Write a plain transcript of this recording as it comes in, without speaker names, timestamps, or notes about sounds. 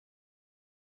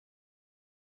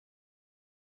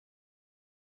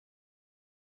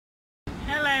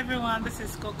everyone, this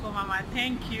is Coco Mama.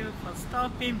 Thank you for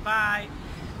stopping by.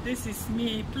 This is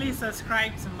me. Please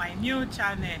subscribe to my new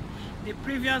channel. The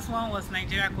previous one was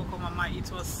Nigeria Coco Mama.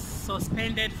 It was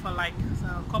suspended for like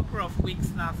a couple of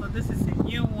weeks now, so this is a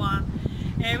new one.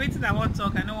 Everything I want to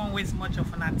talk, I don't want to waste much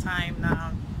of our time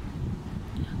now.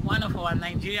 One of our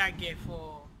Nigeria girl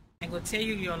for they go tell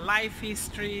you your life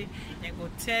history, they go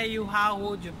tell you how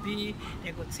old you be, they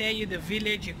go tell you the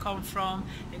village you come from,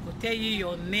 they go tell you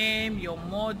your name, your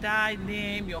mother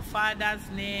name, your father's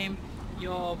name,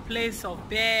 your place of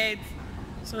birth.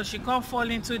 So she can't fall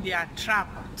into their trap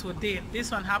today. This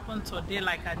one happened today,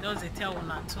 like I just tell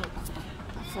una too,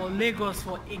 for Lagos,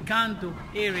 for Igando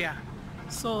area.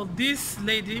 So this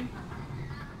lady,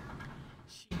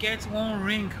 she gets one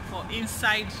ring for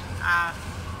inside her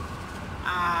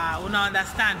una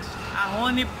understand, her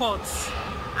honey pots,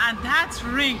 and that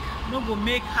ring no go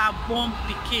make her born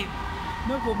pikin,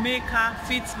 no go make her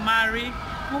fit marry.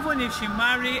 Even if she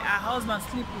marry, her husband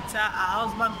sleep with her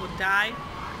husband go die,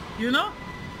 you know.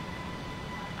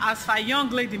 As for young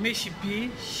lady may she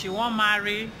be, she won't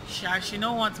marry, she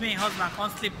don't want me husband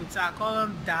can't sleep with her,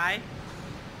 can't die.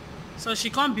 So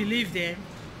she can't believe them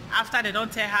after they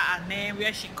don't tell her her name,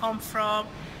 where she come from,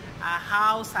 her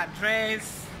house,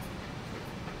 address.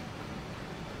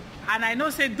 And I know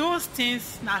say those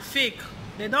things are fake.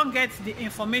 They don't get the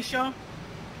information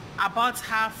about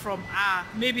her from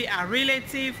maybe a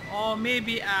relative or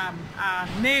maybe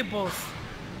neighbors.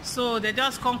 So they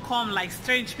just come like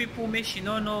strange people, make she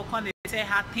don't know, come they tell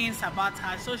her things about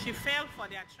her. So she fell for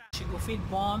their trap. She go fit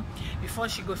born before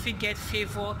she go fit get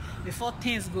favor, before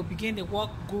things go begin to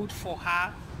work good for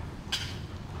her.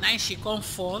 Now she can't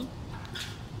fall.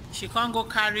 She can't go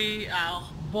carry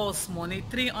boss money,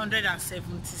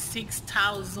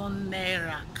 376,000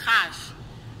 naira cash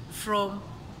from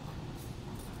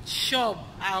shop,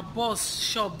 our boss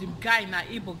shop. The guy na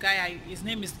Igbo guy, his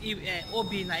name is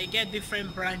Obi. Now he get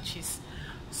different branches,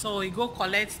 so he go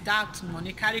collect that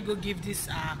money, carry go give this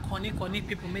conny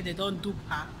people, make they don't dupe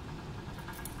her.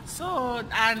 So,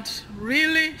 and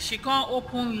really she can't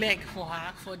open leg for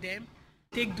her, for them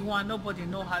take do one. Nobody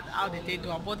know how they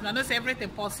do it, but I know say everything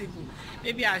possible.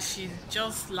 Maybe I should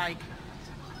just like,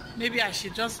 maybe I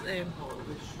should just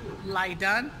lie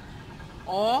down,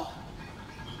 or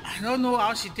I don't know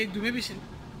how she take do. Maybe she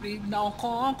now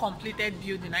uncompleted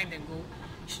building, I then go.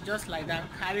 She just like that,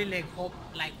 carry leg up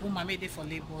like woman made it for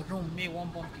labor room, made one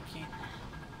bump pikin.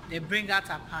 They bring out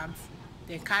her pants,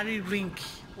 they carry ring.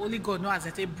 Only God knows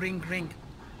as they bring ring.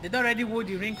 They don't already hold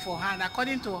the ring for her. And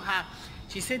according to her,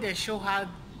 she said they show her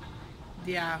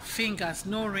their fingers,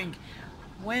 no ring.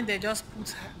 When they just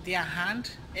put their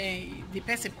hand, the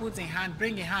person puts in hand,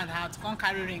 bring a hand out, can't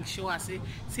carry ring, show her, say,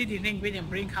 see the ring where they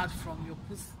bring out from your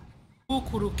pussy.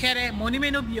 Money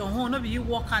may not be your own, not be you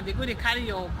walk and they go, they carry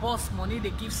your boss money,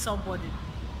 they give somebody.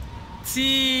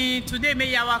 See, today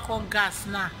may yawa come gas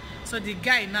now. So the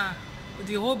guy now,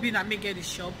 the whole bin that may get the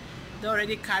shop, they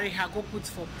already carry her, go put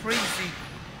for prison.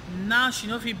 Now she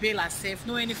no fit bail herself,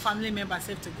 no any family member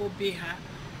herself to go bail her.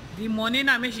 The money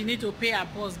now she need to pay her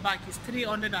boss back is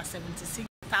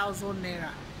 376,000 naira.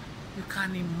 You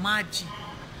can imagine.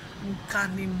 You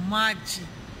can imagine.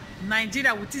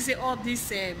 Nigeria, would you say all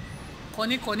these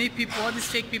conny people, all these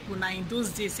fake people now in those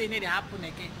days say they happen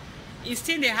again. It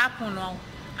still they happen now.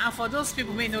 And for those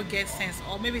people may not get sense,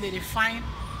 or maybe they find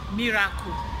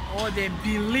miracle, or they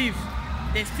believe,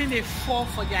 they still they fall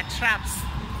for their traps.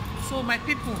 So my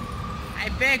people, I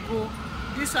beg you,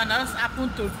 this one just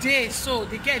happened today. So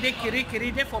the girl they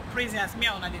kiri they for prison as me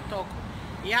on the talk.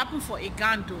 It happened for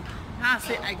Igando. Now I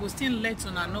say I go still let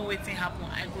una know what thing happen.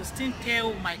 I go still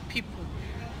tell my people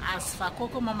as for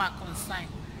Coco Mama concern.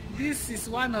 This is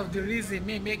one of the reasons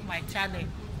may make my channel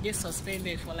get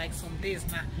suspended for like some days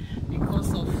now,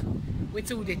 because of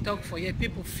wetin they talk for here.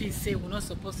 People feel say we're not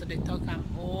supposed to talk am,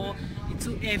 or it's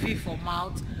too heavy for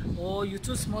mouth, or you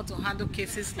too small to handle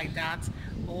cases like that,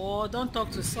 or don't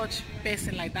talk to such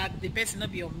person like that. The person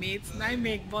not be your mate. Now I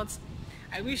make, but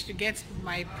I wish to get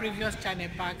my previous channel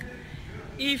back.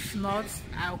 If not,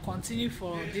 I'll continue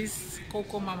for this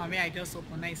Coco Mama. May I just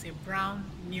open? It's a brand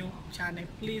new channel.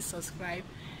 Please subscribe,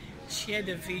 share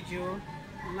the video,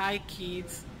 like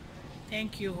it.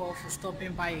 Thank you all for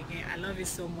stopping by again. I love you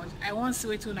so much. I want to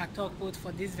wait to talk about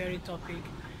for this very topic,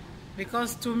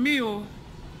 because to me, in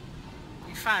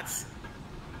fact,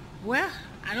 well,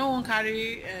 I don't want to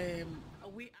carry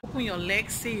open your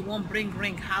legs, say you won't bring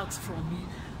ring out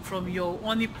from your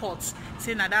honey pots,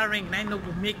 say now that ring I know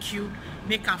will make you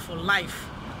make am for life.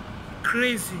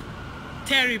 Crazy,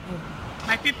 terrible.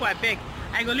 My people, I beg,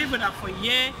 I go live with her for a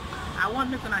year. I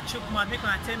want make una choke mouth, make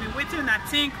una tell me wetin una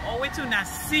think or wetin una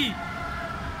see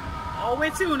or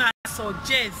wetin una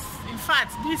suggest. In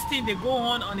fact, this thing they go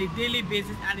on a daily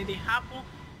basis and it dey happen.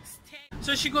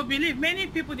 So she go believe many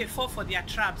people they fall for their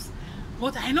traps.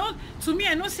 But I know, to me,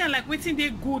 I know say like wetin dey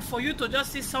good for you to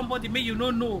just see somebody may you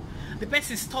no know. The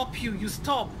person stop you, you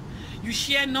stop. You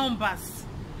share numbers.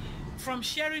 From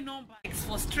sharing numbers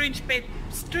for strange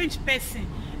person,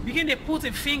 begin to put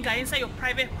a finger inside your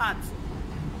private part.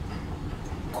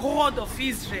 God of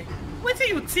Israel. What do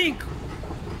you think?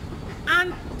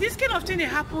 And this kind of thing they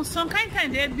happen some kind of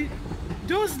time.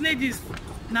 Those ladies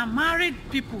now married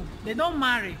people, they don't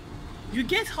marry. You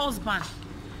get husband,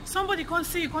 somebody can't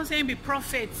see you, can't say him be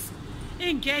prophets.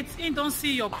 He don't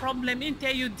see your problem, he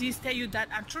tell you this, tell you that,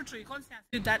 and true you can't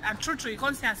say that, and true you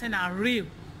can't say and say na real.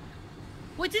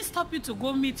 Would it stop you to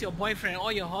go meet your boyfriend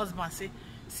or your husband? Say,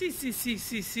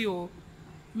 see, oh,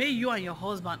 may you and your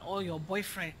husband or your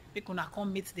boyfriend make una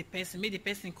come meet the person. May the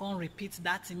person come repeat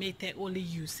that. May tell only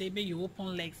you. Say, may you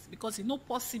open legs because it's not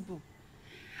possible.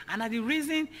 And the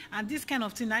reason, and this kind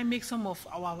of thing, I make some of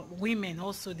our women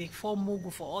also they fall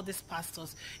mogul for all these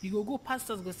pastors. You go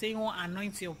pastors go say you want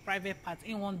anoint your private part,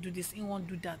 you want do this, you want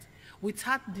do that.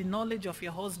 Without the knowledge of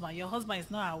your husband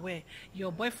is not aware,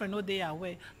 your boyfriend no they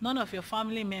aware, none of your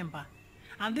family member.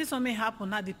 And this one may happen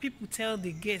now. The people tell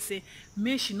the girl, say,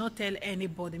 may she not tell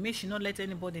anybody, may she not let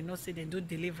anybody know, say they do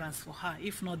deliverance for her.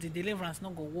 If not, the deliverance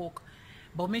not go work.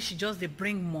 But may she just they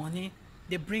bring money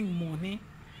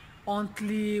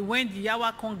until when the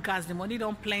hour come gas, the money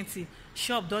don't plenty,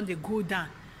 shop don't they go down.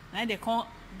 Now they come,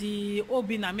 the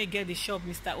Obina may get the shop,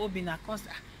 Mr. Obina comes.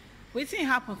 Wetin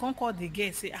happen? Come call the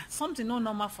girl, say something no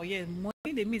normal for you. Money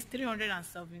they miss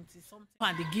 370 something,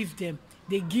 and they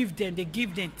give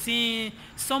them. Thing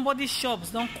somebody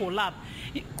shops don't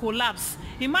collapse.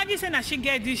 Imagine saying that she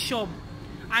get this shop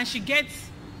and she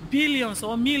gets billions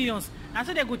or millions, and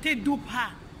so they go take dupe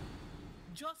her.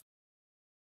 Just